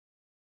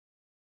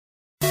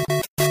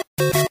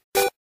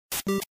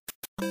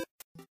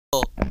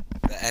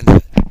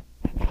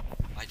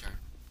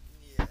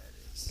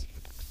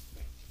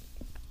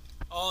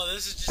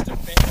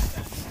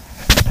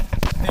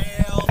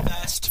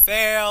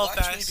fail.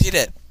 Watch me beat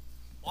it.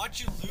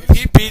 Watch you lose. If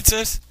he beats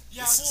us,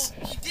 Yeah,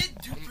 well, he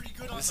did do pretty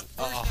good on the first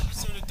oh.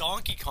 episode of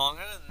Donkey Kong.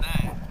 Other than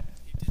that,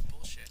 he did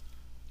bullshit.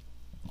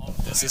 Oh,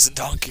 this isn't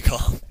Donkey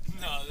Kong.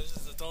 No, this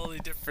is a totally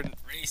different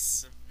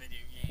race of video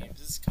games.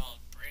 This is called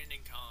Brandon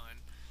Con.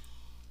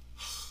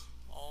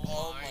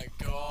 Oh my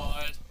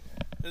god.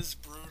 This is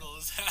brutal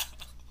as hell.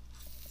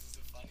 This is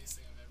the funniest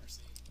thing I've ever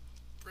seen.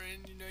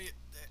 Brandon, you know you...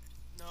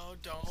 No,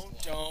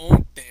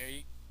 don't. There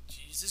you...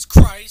 Jesus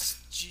Christ.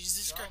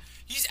 Jesus Christ.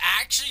 He's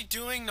actually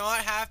doing not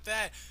half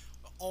bad.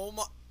 Oh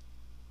my...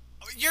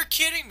 You're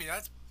kidding me.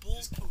 That's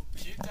bull poop.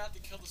 You had to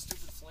kill the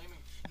stupid flaming...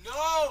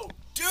 No!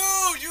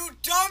 Dude, you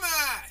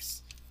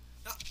dumbass!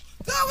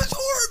 That was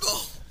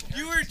horrible!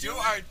 You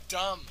are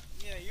dumb.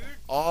 Yeah, you were...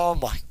 Oh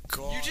my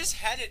god. You just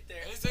had it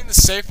there. Anything to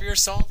say for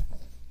yourself?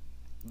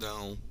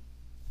 No.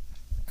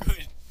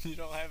 Good. You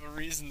don't have a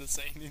reason to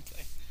say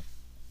anything.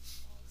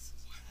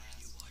 Why are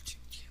you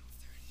watching Channel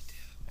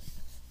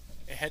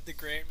 32? It had the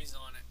Grammys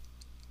on it.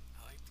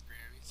 I like the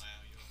Grammys.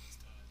 Wow, you almost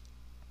died.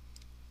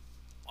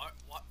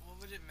 What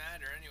would it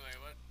matter anyway?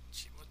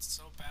 What's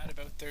so bad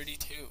about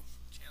 32?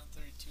 Channel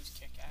 32's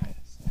kick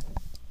ass.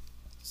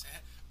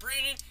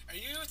 Brandon, are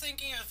you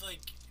thinking of like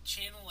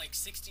channel like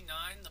 69,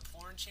 the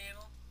porn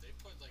channel? They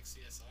put like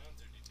CSI on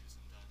 32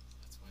 sometimes.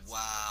 That's why.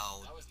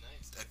 Wow. That was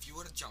nice. If you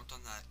would have jumped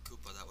on that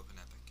Koopa, that would have been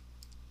epic.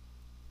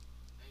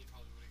 Then you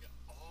probably would have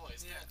got. Oh,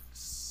 is Yeah.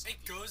 that? It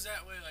goes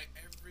that way like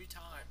every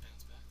time.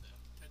 Bounce back though.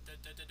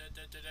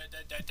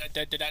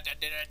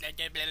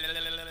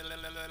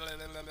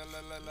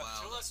 Wow.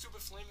 Kill that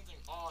stupid flaming thing.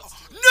 Oh, it's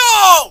too late.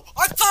 No!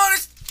 I thought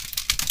it's...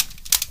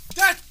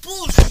 That's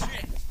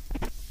bullshit!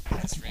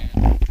 That's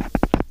random.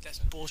 That's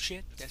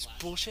bullshit. That's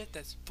bullshit.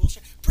 That's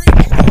bullshit.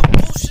 Brandon, you know what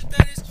bullshit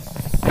that is?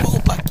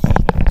 Oh my god.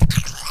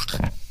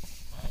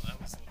 Wow,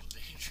 that was a little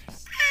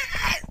dangerous.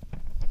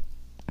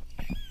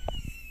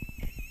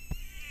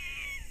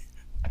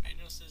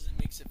 Daniel says it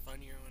makes it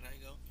funnier when I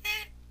go.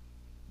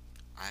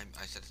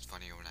 I said it's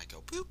funnier when I go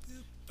boop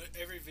boop. But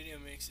every video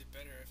makes it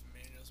better if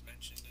Emmanuel's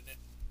mentioned in it.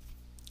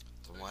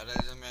 So why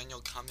does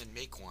Emmanuel come and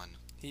make one?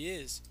 He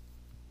is.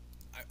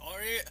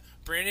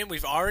 Brandon,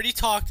 we've already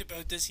talked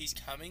about this. He's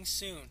coming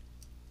soon.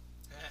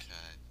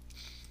 Okay.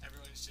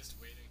 Everyone's just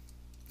waiting.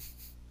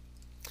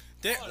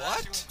 There, Oh, it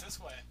actually went this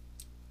way.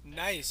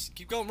 Nice.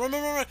 Keep going.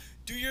 Run.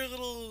 Do your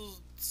little...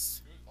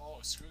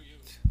 Screw you.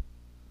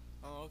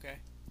 Oh, okay.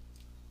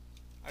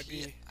 I'd be...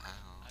 Yeah.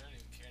 I don't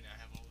even care now. I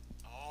have all.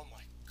 Oh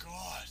my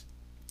god.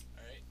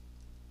 Alright.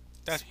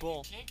 That's See,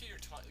 bull. You can't get your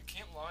you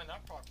can't line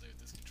up properly with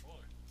this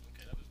controller.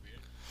 Okay, that was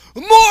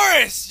weird.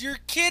 Morris! You're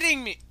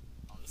kidding me!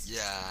 Oh, this is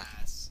Yeah.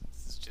 ass.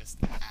 This is just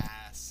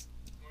ass.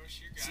 Morris,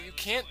 your So guy you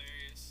was can't-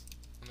 hilarious.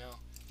 No.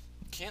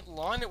 You can't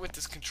line it with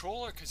this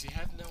controller because you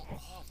have no.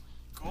 Oh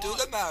my god. Do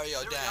the Mario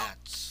There we go.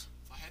 dance.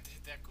 If I had to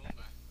hit that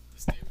Goomba,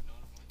 this day would not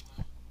have went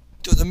well.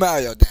 Do the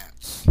Mario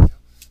dance. I'm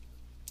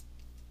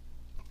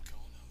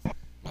going over.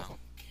 No. I don't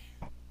care.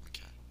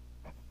 Okay.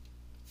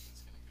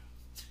 It's gonna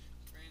go.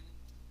 Brandon,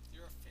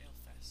 you're a fail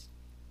fest.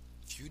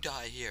 If you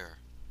die here.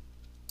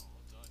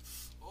 All done.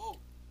 Oh!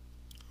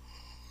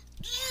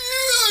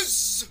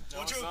 Yes! No,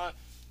 Watch it's out. not.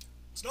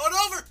 It's not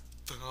over!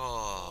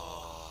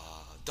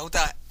 Oh, don't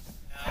die.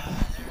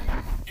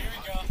 Here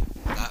we go.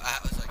 That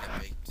was like a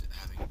big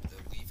having the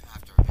leaf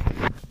after a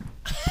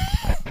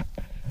big.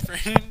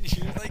 Brandon,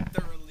 you're like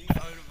the relief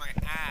out of my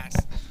ass.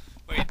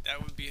 Wait,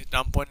 that would be a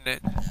dump, wouldn't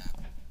it?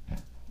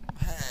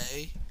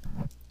 Hey.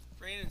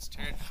 Brandon's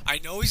turn. I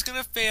know he's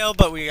gonna fail,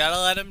 but we gotta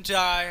let him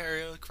die or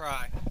he'll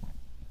cry.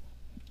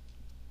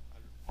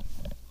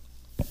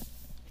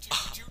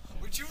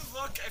 Would you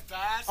look at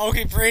that?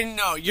 Okay, Brandon,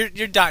 no, you're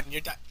done. You're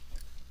done.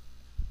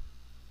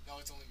 No,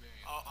 it's only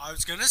Marion. Oh, I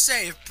was gonna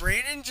say, if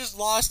Brandon just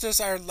lost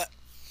us our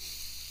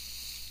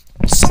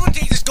someone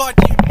take this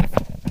goddamn...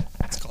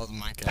 It's called a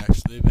mic,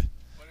 actually, but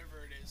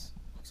Whatever it is.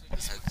 Looks like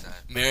this one.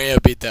 Headset. Mario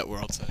beat that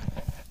world set.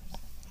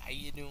 How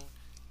you doing?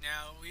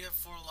 Now, we have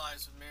 4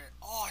 lives with Mary.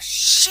 Oh,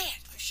 shit!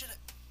 I should've...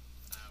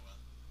 Ah, well.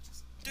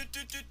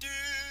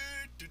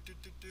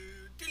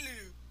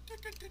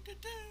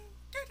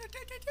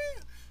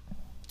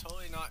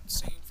 Totally not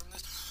singing from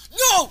this.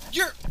 No!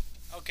 You're...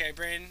 Okay,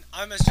 Brandon,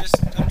 I'm just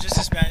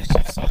as bad as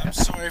you, so I'm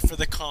sorry for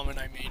the comment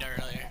I made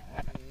earlier.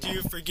 Do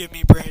you forgive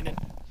me, Brandon?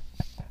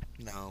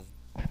 No.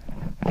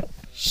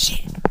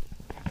 Shit.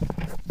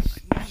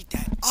 I need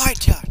that eye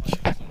touch.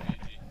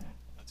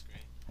 That's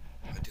great.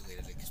 I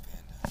deleted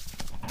expand.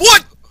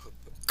 What?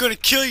 Gonna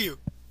kill you.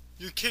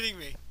 You're kidding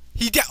me.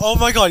 Oh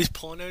my god, he's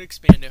pulling out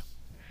Expando.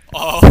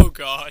 Oh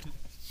god.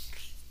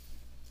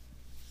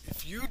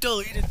 If you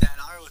deleted that,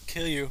 I will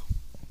kill you.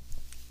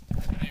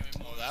 Anyway,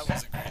 Oh, that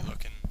was a great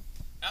looking.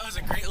 that was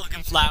a great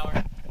looking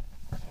flower.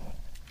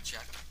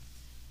 Check.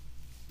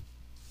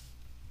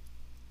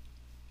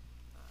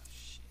 Oh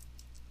shit.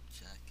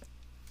 Check.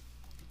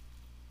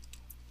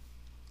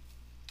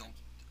 Don't.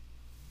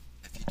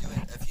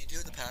 If you do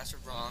the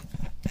password wrong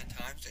 10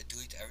 times, it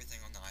deletes everything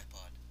on the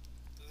iPod.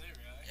 Does it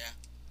really? Yeah.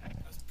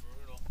 That's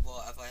brutal.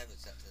 Well, if I have it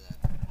set to that.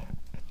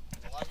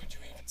 Why would you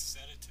even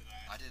set it to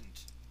that? I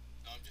didn't.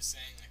 Oh, No, I'm just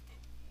saying, like, but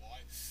why?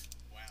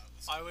 Wow.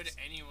 This Why would is-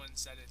 anyone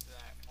set it to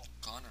that?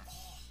 Connor.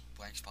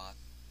 Blank spot.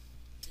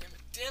 Damn it!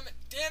 Damn it!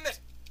 Damn it!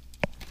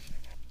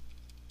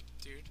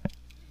 Dude.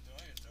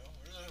 Enjoy it though.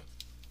 Where the?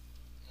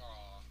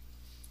 Aw.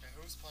 Hey,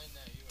 who's playing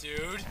that? You.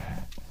 Dude.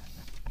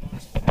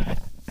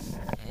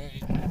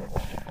 Alright. No,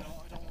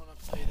 I don't want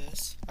to play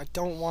this. I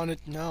don't want to.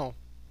 No.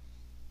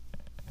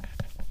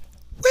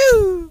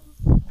 Woo!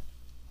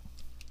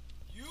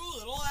 You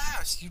little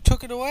ass. You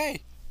took it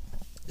away.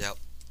 Yep.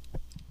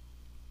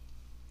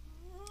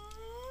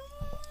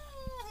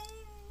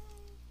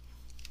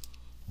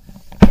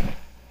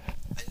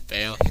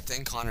 Fail. Same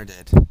thing Connor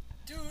did.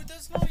 Dude,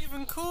 that's not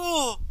even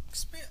cool.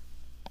 Expand.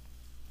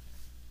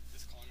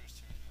 This Connor's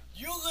turn now.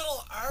 You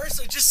little arse.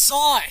 I just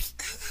saw it.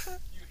 You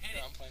hit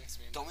Yeah, it. I'm playing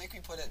Spin. Don't make me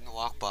put it in the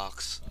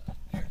lockbox.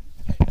 Here.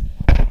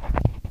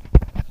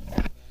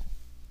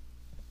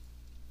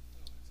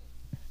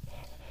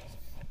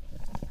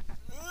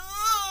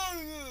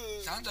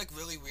 Sounds like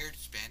really weird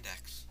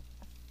spandex.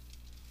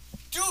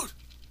 Dude,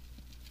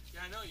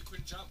 Yeah, I know. You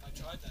couldn't jump. I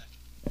tried that.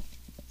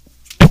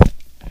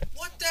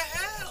 what the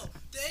hell?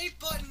 The A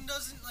button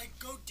doesn't like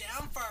go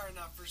down far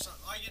enough or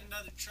something. I get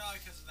another try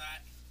because of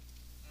that.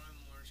 One of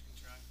the Morris can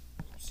try.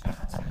 Oops.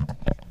 Cancel.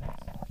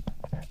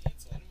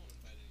 I don't want to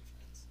invite any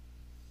friends.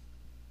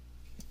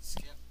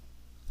 Skip.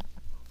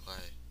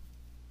 Play.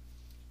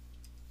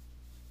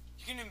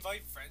 You can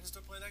invite friends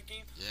to play that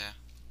game? Yeah.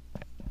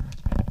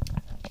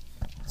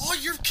 Oh,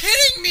 you're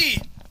kidding me!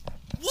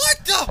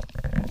 What the?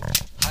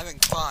 Having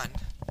fun.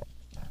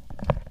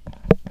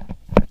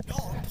 No,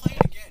 I'm playing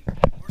again.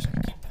 We're just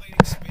gonna keep playing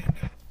Expand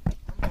now.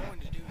 I'm going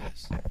to do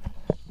this.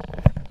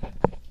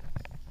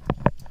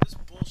 This is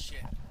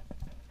bullshit.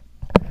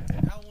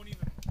 That won't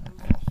even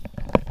move.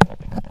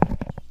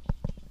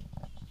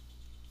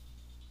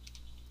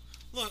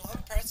 Look,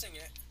 I'm pressing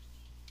it.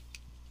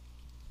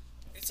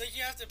 It's like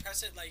you have to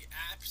press it like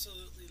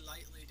absolutely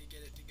lightly to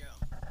get it to go.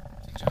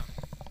 To jump.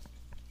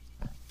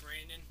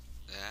 Brandon.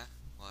 Yeah?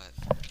 What?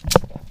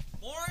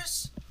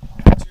 Morris?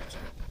 It's your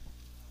turn.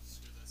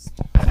 Screw this.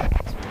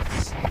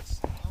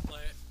 I'll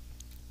play it.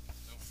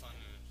 No fun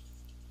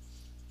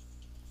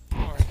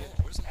Alright.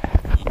 Where's the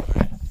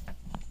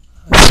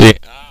See.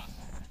 Ah.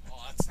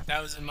 Oh, that's.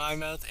 That was in my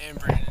mouth and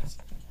Brandon's.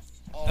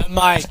 Oh,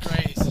 Mike.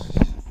 Grace.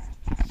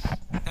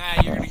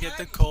 Ah, you're gonna get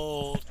the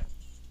cold.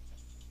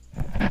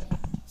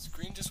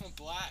 Screen just went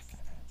black.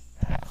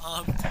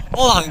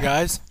 Hold on,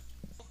 guys.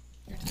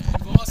 You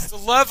lost the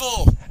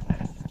level.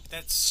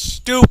 That's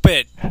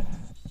stupid.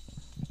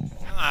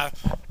 Well,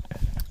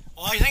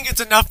 I think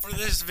it's enough for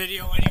this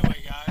video anyway,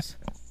 guys.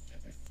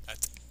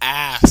 That's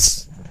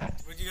ass.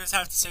 What do you guys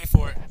have to say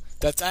for it?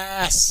 That's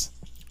ass.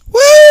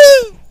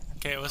 Woo!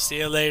 Okay, we'll see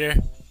you later.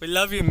 We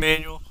love you,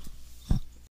 Manuel.